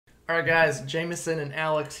Alright guys, Jameson and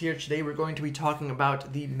Alex here. Today we're going to be talking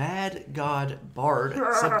about the Mad God Bard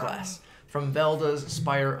Subclass from Valda's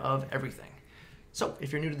Spire of Everything. So,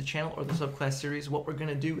 if you're new to the channel or the subclass series, what we're going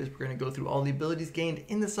to do is we're going to go through all the abilities gained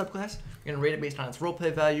in the subclass. We're going to rate it based on its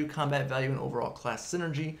roleplay value, combat value, and overall class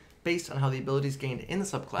synergy, based on how the abilities gained in the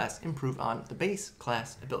subclass improve on the base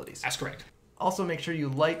class abilities. That's correct. Also, make sure you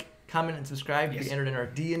like, comment, and subscribe to be entered in our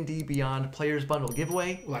D&D Beyond Players Bundle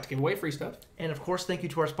giveaway. We'll have to give away free stuff. And of course, thank you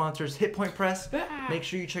to our sponsors, Hit Point Press. Make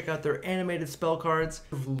sure you check out their animated spell cards,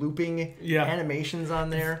 looping animations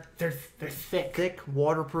on there. They're thick. Thick,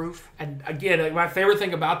 waterproof. And again, like, my favorite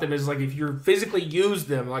thing about them is like if you physically use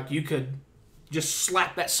them, like you could just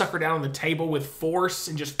slap that sucker down on the table with force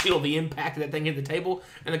and just feel the impact of that thing hitting the table,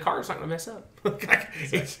 and the card's not going to mess up.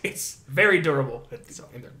 It's very durable,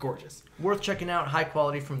 and they're gorgeous. Worth checking out, high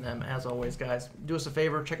quality from them, as always, guys. Do us a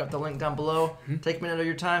favor, check out the link down below. Take a minute of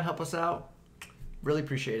your time, help us out. Really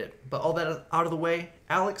appreciate it. But all that out of the way,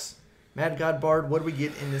 Alex, Mad God Bard, what do we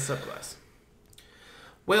get in this subclass?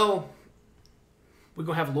 Well, we're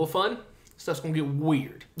going to have a little fun. Stuff's going to get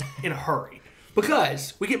weird in a hurry.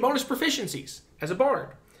 Because we get bonus proficiencies as a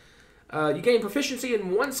bard. You gain proficiency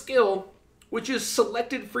in one skill, which is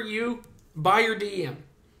selected for you by your DM.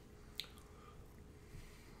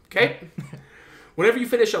 Okay? Whenever you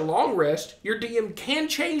finish a long rest, your DM can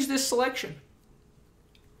change this selection.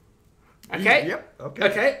 Okay? Yep. Okay.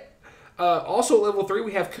 Okay. Also at level 3,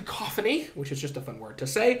 we have cacophony, which is just a fun word to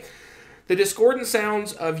say. The discordant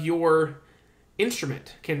sounds of your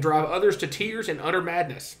instrument can drive others to tears and utter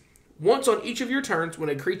madness. Once on each of your turns, when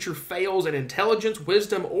a creature fails an intelligence,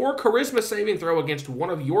 wisdom, or charisma saving throw against one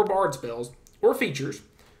of your bard spells or features,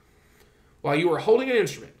 while you are holding an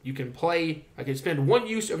instrument, you can spend one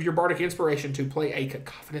use of your bardic inspiration to play a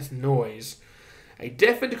cacophonous noise. A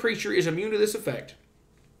deafened creature is immune to this effect.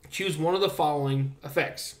 Choose one of the following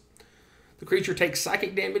effects. The creature takes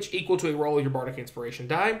psychic damage equal to a roll of your bardic inspiration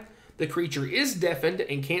die. The creature is deafened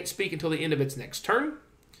and can't speak until the end of its next turn,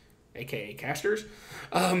 aka casters.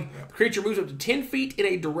 The creature moves up to 10 feet in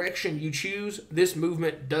a direction you choose. This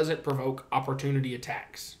movement doesn't provoke opportunity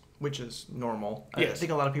attacks. Which is normal. Yes. I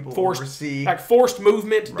think a lot of people forced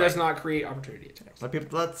movement does not create opportunity attacks.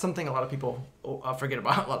 That's something a lot of people forget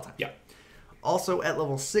about a lot of times. Yeah. Also, at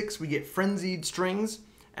level 6, we get Frenzied Strings.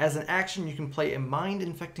 As an action, you can play a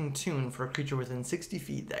mind-infecting tune for a creature within 60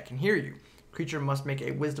 feet that can hear you. Creature must make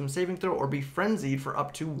a wisdom saving throw or be frenzied for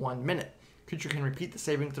up to 1 minute. Creature can repeat the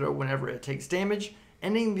saving throw whenever it takes damage,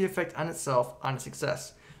 ending the effect on itself on a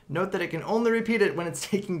success. Note that it can only repeat it when it's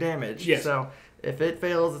taking damage. Yes. So if it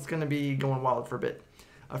fails, it's going to be going wild for a bit.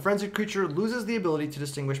 A frenzied creature loses the ability to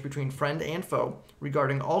distinguish between friend and foe,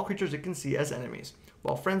 regarding all creatures it can see as enemies.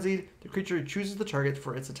 While frenzied, the creature chooses the target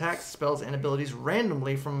for its attacks, spells, and abilities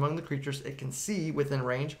randomly from among the creatures it can see within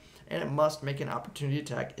range, and it must make an opportunity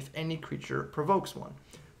attack if any creature provokes one.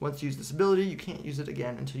 Once you use this ability, you can't use it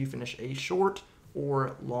again until you finish a short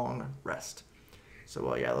or long rest.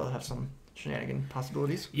 So, yeah, they'll have some shenanigan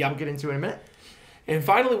possibilities. Yep. We'll get into in a minute. And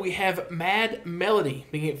finally, we have Mad Melody.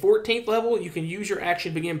 Being at 14th level, you can use your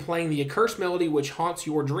action to begin playing the accursed melody which haunts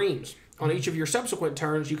your dreams. On each of your subsequent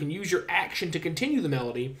turns, you can use your action to continue the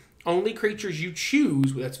melody. Only creatures you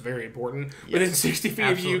choose, that's very important, within 60 feet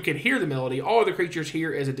of you can hear the melody. All other creatures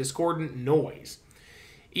hear as a discordant noise.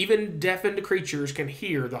 Even deafened creatures can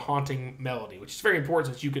hear the haunting melody, which is very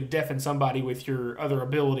important since you can deafen somebody with your other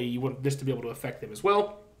ability. You want this to be able to affect them as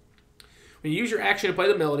well. When you use your action to play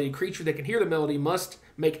the melody, a creature that can hear the melody must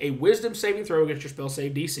make a wisdom saving throw against your spell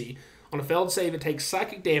save DC. On a failed save, it takes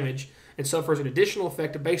psychic damage and suffers an additional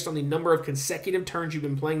effect based on the number of consecutive turns you've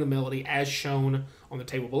been playing the melody as shown on the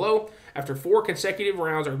table below. After 4 consecutive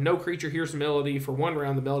rounds or if no creature hears the melody for 1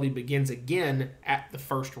 round, the melody begins again at the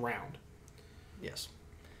first round. Yes.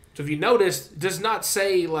 So if you notice, it does not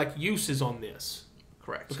say like uses on this.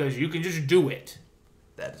 Correct. Because you can just do it.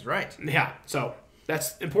 That is right. Yeah, so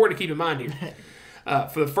that's important to keep in mind here.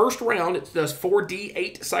 For the first round, it does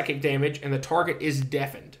 4d8 psychic damage, and the target is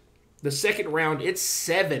deafened. The second round, it's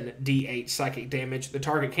 7d8 psychic damage. The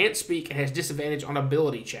target can't speak and has disadvantage on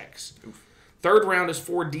ability checks. Oof. Third round is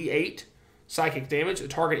 4d8 psychic damage. The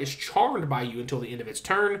target is charmed by you until the end of its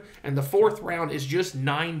turn. And the fourth round is just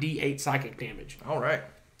 9d8 psychic damage. All right.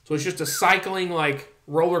 So it's just a cycling, like,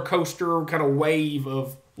 roller coaster kind of wave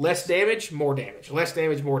of less damage, more damage. Less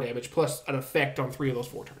damage, more damage, plus an effect on 3 of those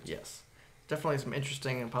 4 turns. Yes. Definitely some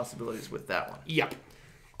interesting possibilities with that one. Yep.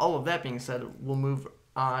 All of that being said, we'll move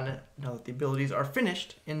on, now that the abilities are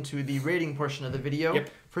finished, into the rating portion of the video. Yep.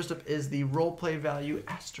 First up is the roleplay value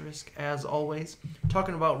asterisk, as always.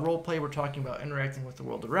 Talking about roleplay, we're talking about interacting with the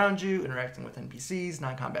world around you, interacting with NPCs,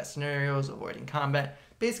 non-combat scenarios, avoiding combat,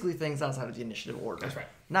 basically things outside of the initiative order. That's right.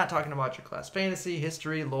 Not talking about your class fantasy,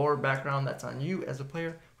 history, lore, background. That's on you as a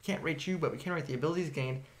player. We can't rate you, but we can rate the abilities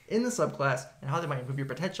gained in the subclass and how they might improve your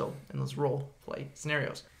potential in those role play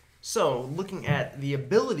scenarios. So, looking at the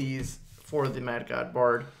abilities for the Mad God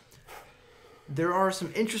Bard, there are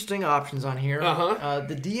some interesting options on here.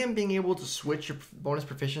 The DM being able to switch your bonus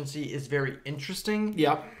proficiency is very interesting.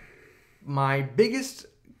 Yep. My biggest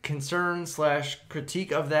concern /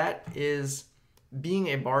 critique of that is being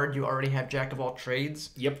a bard, you already have Jack of all trades.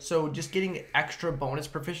 Yep. So just getting extra bonus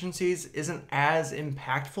proficiencies isn't as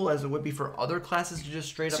impactful as it would be for other classes to just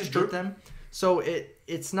straight up get them. So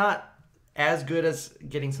it's not as good as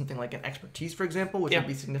getting something like an expertise, for example, which would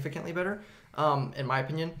be significantly better, in my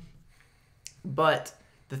opinion. But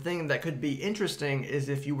the thing that could be interesting is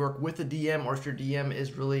if you work with a DM, or if your DM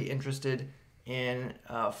is really interested in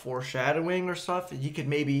foreshadowing or stuff, you could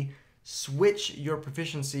maybe switch your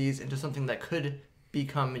proficiencies into something that could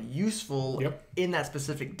become useful in that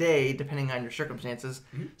specific day, depending on your circumstances.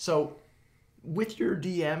 So with your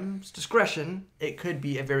DM's discretion, it could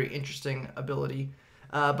be a very interesting ability.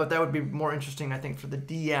 But that would be more interesting, I think, for the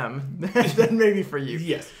DM than maybe for you.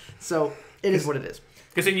 Yes. So it is what it is.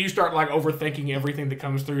 Because then you start like overthinking everything that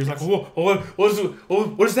comes through. It's like, what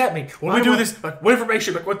does that mean? What do we do with this? Like, what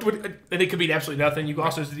information? Like, what? And it could be absolutely nothing. You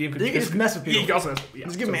also, as the DM, you can just mess with people. You can also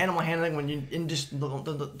just give them animal handling when you just don't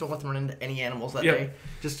let them run into any animals that day.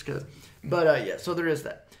 Just because. But yeah, so there is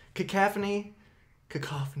that. Cacophony has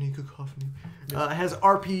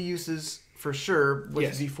RP uses for sure.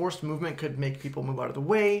 With the forced movement could make people move out of the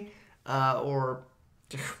way, or.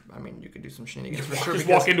 I mean, you could do some shenanigans for sure. Just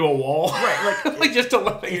walk into a wall. Right, like just to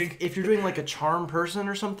let if you're doing like a charm person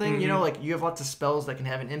or something, you know, like you have lots of spells that can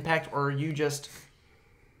have an impact, or you just...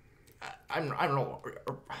 I don't know.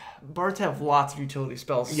 Bards have lots of utility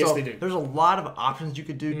spells. Yes, so they do. There's a lot of options you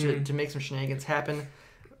could do to make some shenanigans happen.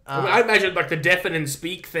 I imagine like the deafen and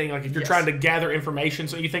speak thing, like if you're trying to gather information,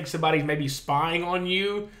 so you think somebody's maybe spying on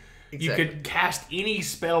you, you could cast any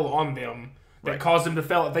spell on them that caused them to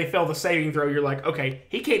fail. If they fail the saving throw, you're like, okay,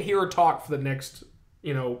 he can't hear or talk for the next,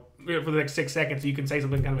 for the next 6 seconds. So you can say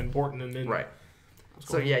something kind of important, and then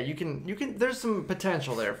So yeah, you can. There's some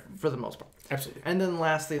potential there for the most part. Absolutely. And then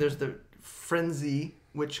lastly, there's the frenzy,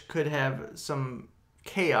 which could have some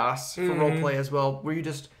chaos for roleplay as well, where you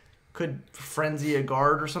just could frenzy a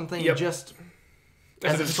guard or something. Just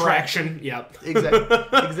as a distraction. Yep.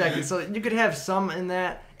 Exactly. So you could have some in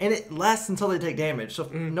that, and it lasts until they take damage. So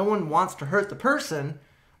if no one wants to hurt the person,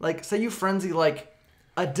 like say you frenzy like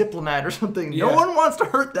a diplomat or something, no one wants to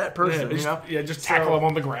hurt that person. Just tackle them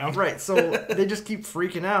on the ground. Right. So they just keep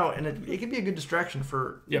freaking out, and it can be a good distraction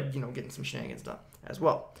for getting some shenanigans done as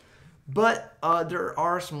well. But there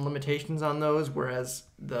are some limitations on those, whereas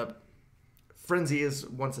the frenzy is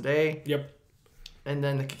once a day. Yep. And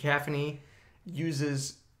then the cacophony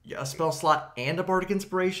uses a spell slot and a bardic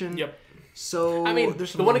inspiration. Yep. So I mean,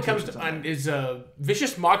 there's some the one that comes to is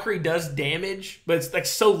vicious mockery does damage, but it's like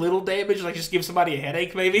so little damage, like just give somebody a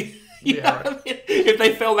headache maybe. You know what I mean? If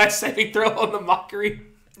they fail that saving throw on the mockery.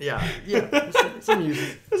 Yeah. Some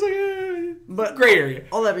uses. It's like, but gray area.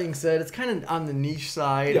 All that being said, it's kind of on the niche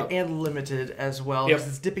side and limited as well. Because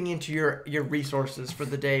it's dipping into your resources for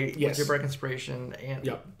the day with your bardic inspiration,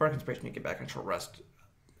 and bardic inspiration you get back on short rest.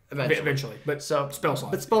 Eventually. But spell slots.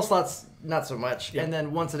 But spell slots, not so much. And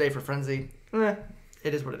then once a day for frenzy,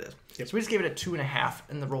 it is what it is. So we just gave it a 2.5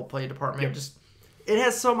 in the roleplay department. Just it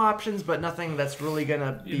has some options, but nothing that's really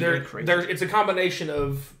gonna be crazy. It's a combination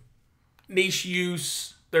of niche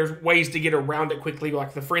use. There's ways to get around it quickly,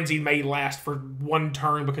 like the frenzy may last for one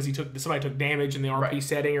turn because somebody took damage in the RP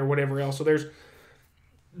setting or whatever else. So there's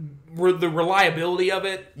the reliability of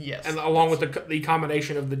it, and along with the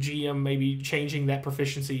combination of the GM maybe changing that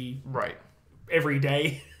proficiency every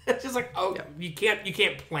day. It's just like you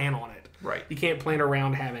can't plan on it. You can't plan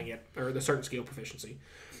around having it or the certain skill proficiency.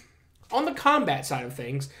 On the combat side of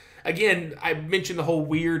things, again, I mentioned the whole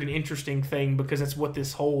weird and interesting thing because that's what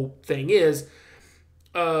this whole thing is.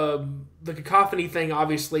 The cacophony thing,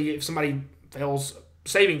 obviously, if somebody fails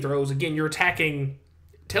saving throws, again, you're attacking.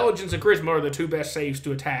 Intelligence and charisma are the two best saves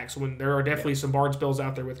to attack. So when there are definitely some bard spells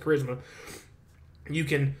out there with charisma, you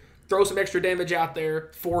can throw some extra damage out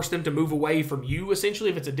there, force them to move away from you. Essentially,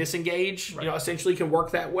 if it's a disengage, essentially can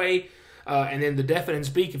work that way. And then the deafen and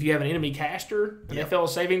speak. If you have an enemy caster and they fail a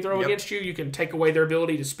saving throw against you, you can take away their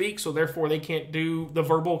ability to speak. So therefore, they can't do the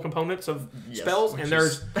verbal components of spells. And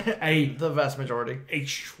there's the vast majority,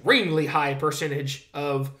 extremely high percentage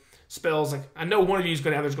of spells. Like I know one of you is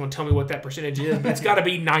going to tell me what that percentage is, but it's got to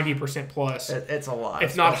be 90% plus. It's a lot.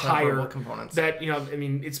 If not higher. Components. That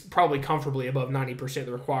it's probably comfortably above 90%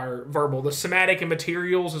 that require verbal. The somatic and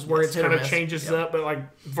materials is where it kind of changes up, but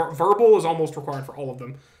like verbal is almost required for all of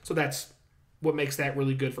them. So that's what makes that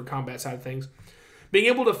really good for combat side of things. Being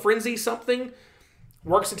able to frenzy something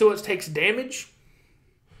works until it takes damage.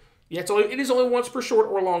 Yeah, it is only once per short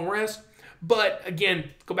or long rest. But again,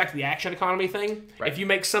 go back to the action economy thing. Right. If you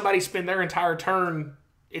make somebody spend their entire turn,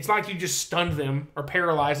 it's not like you just stunned them or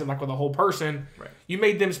paralyzed them like with a whole person. Right. You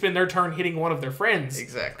made them spend their turn hitting one of their friends.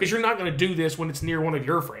 Exactly. Because you're not going to do this when it's near one of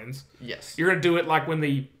your friends. Yes. You're going to do it like when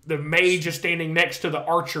the mage is standing next to the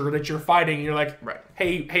archer that you're fighting, and you're like,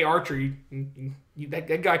 hey Archer,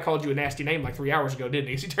 that guy called you a nasty name like 3 hours ago, didn't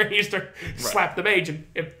he? So he used to slap the mage, and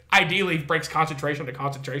it ideally breaks concentration with a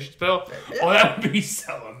concentration spell. Yeah. Oh, that would be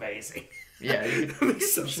so amazing. Yeah, it would be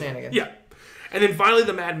so shenanigans. Yeah. And then finally,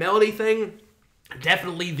 the Mad Melody thing.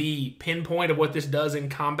 Definitely the pinpoint of what this does in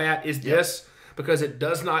combat is this, because it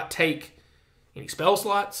does not take any spell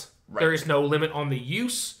slots. Right. There is no limit on the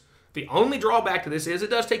use. The only drawback to this is it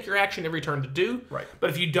does take your action every turn to do. Right. But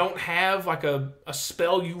if you don't have like a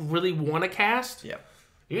spell you really want to cast,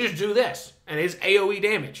 you just do this, and it's AoE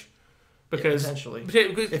damage. Because potentially,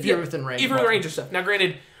 if you're within range, if you're in range of stuff. Now,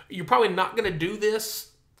 granted, you're probably not going to do this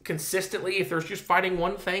consistently if there's just fighting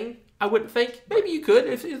one thing. I wouldn't think. Maybe you could.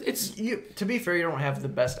 If it's to be fair, you don't have the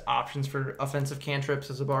best options for offensive cantrips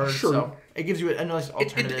as a bard. Sure. So it gives you a nice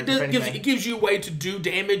alternative. It gives you a way to do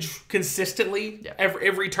damage consistently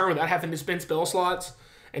every turn without having to spend spell slots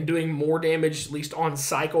and doing more damage, at least on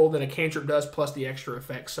cycle, than a cantrip does, plus the extra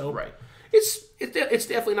effects. So it's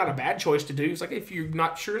definitely not a bad choice to do. It's like if you're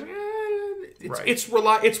not sure,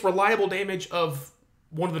 it's reliable damage of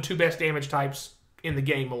one of the two best damage types in the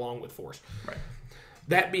game, along with force. Right.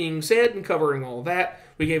 That being said, and covering all that,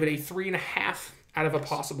 we gave it a 3.5 out of a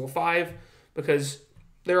possible 5 because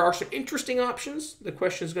there are some interesting options. The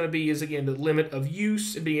question is going to be is, again, the limit of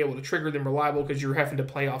use and being able to trigger them reliable because you're having to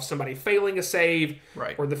play off somebody failing a save,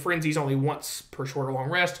 or the frenzy's only once per short or long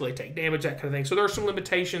rest till they take damage, that kind of thing. So there are some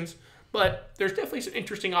limitations, but there's definitely some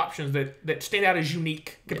interesting options that stand out as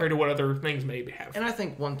unique compared to what other things maybe have. And I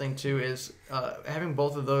think one thing, too, is having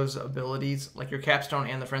both of those abilities, like your Capstone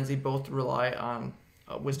and the Frenzy, both rely on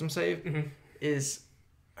Wisdom save,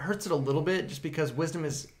 hurts it a little bit just because Wisdom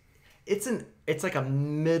is... It's like a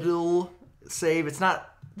middle save. It's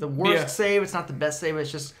not the worst save. It's not the best save.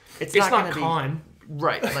 It's just... It's not going to be... con.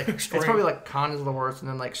 Right. Like it's probably like con is the worst, and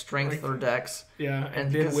then like strength or dex. Yeah, and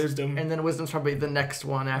then wisdom. And then wisdom's probably the next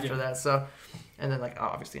one after that. So, and then like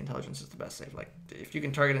obviously intelligence is the best save. Like if you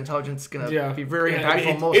can target intelligence, it's gonna be very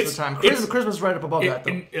impactful most of the time. Charisma's right up above that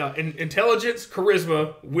though. Intelligence,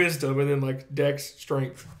 charisma, wisdom, and then like dex,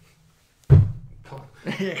 strength.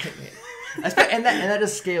 And that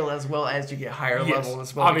does scale as well as you get higher level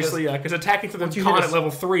as well. Obviously, because attacking to the con at level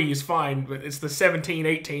 3 is fine, but it's the 17,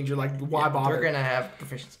 18, you're like, why bother? They're going to have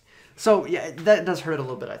proficiency. So, yeah, that does hurt a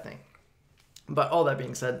little bit, I think. But all that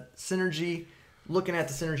being said, synergy, looking at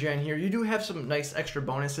the synergy on here, you do have some nice extra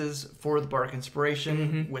bonuses for the Bardic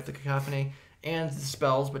Inspiration with the Cacophony and the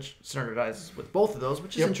spells, which synergizes with both of those,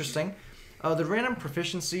 which is interesting. The random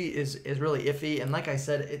proficiency is really iffy, and like I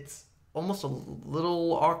said, it's almost a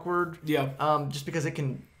little awkward. Just because it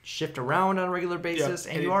can shift around on a regular basis,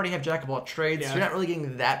 and you already have Jack of all trades, so you're not really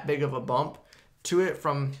getting that big of a bump to it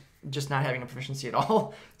from just not having a proficiency at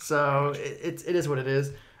all. So it is what it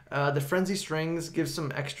is. The Frenzy Strings gives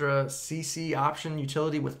some extra CC option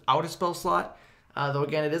utility without a spell slot, though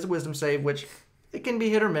again it is a Wisdom save, which it can be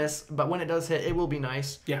hit or miss, but when it does hit, it will be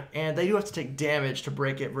nice. Yeah. And they do have to take damage to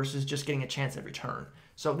break it versus just getting a chance every turn.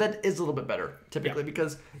 So that is a little bit better, typically,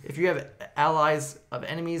 because if you have allies of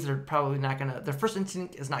enemies, they're probably not going to... Their first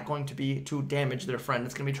instinct is not going to be to damage their friend.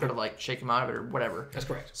 It's going to be try to, like, shake them out of it or whatever. That's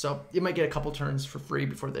correct. So you might get a couple turns for free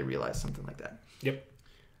before they realize something like that. Yep.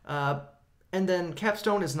 And then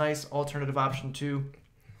Capstone is nice alternative option, too.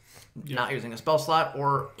 Not using a spell slot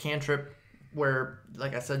or cantrip, where,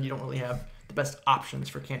 like I said, you don't really have the best options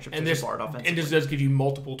for cantrips and Bard offensively. And this does give you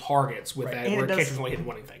multiple targets with that, where cantrips only hit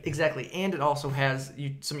one thing. Exactly, and it also has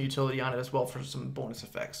some utility on it as well for some bonus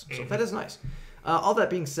effects. So that is nice. All that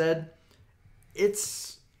being said,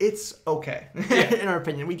 it's okay, in our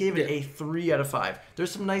opinion. We gave it a 3 out of 5.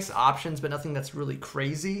 There's some nice options, but nothing that's really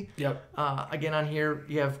crazy. Yep. Again, on here,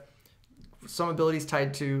 you have some abilities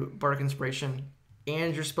tied to Bardic Inspiration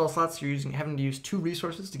and your spell slots. You're having to use 2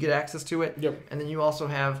 resources to get access to it. Yep. And then you also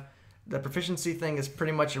have... The proficiency thing is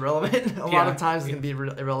pretty much irrelevant. A lot of times it's going to be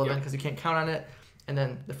irrelevant because you can't count on it. And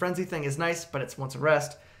then the Frenzy thing is nice, but it's once a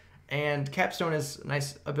rest. And Capstone is a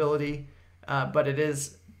nice ability, but it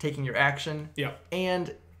is taking your action. Yeah.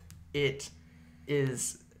 And it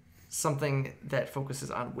is something that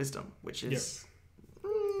focuses on wisdom, which is...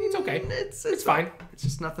 It's okay. It's fine. It's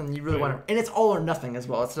just nothing you really want to... And it's all or nothing as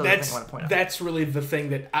well. It's another thing I want to point out. That's really the thing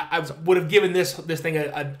that I would have given this thing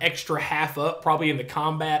an extra half up, probably in the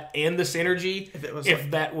combat and the synergy, if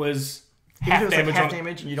that was half damage. Half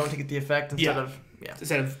damage and you don't take the effect instead of... Yeah.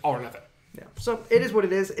 Instead of all or nothing. Yeah. So it is what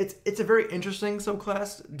it is. It's a very interesting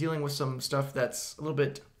subclass, dealing with some stuff that's a little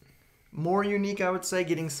bit more unique, I would say,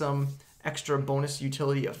 getting some extra bonus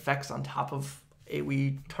utility effects on top of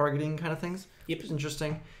AoE targeting kind of things. Yep. It's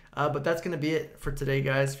interesting. But that's going to be it for today,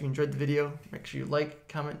 guys. If you enjoyed the video, make sure you like,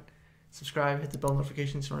 comment, subscribe, hit the bell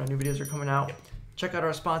notifications so when our new videos are coming out. Yep. Check out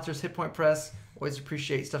our sponsors, Hit Point Press. Always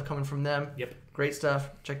appreciate stuff coming from them. Yep. Great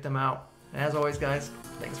stuff. Check them out. And as always, guys,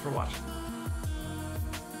 thanks for watching.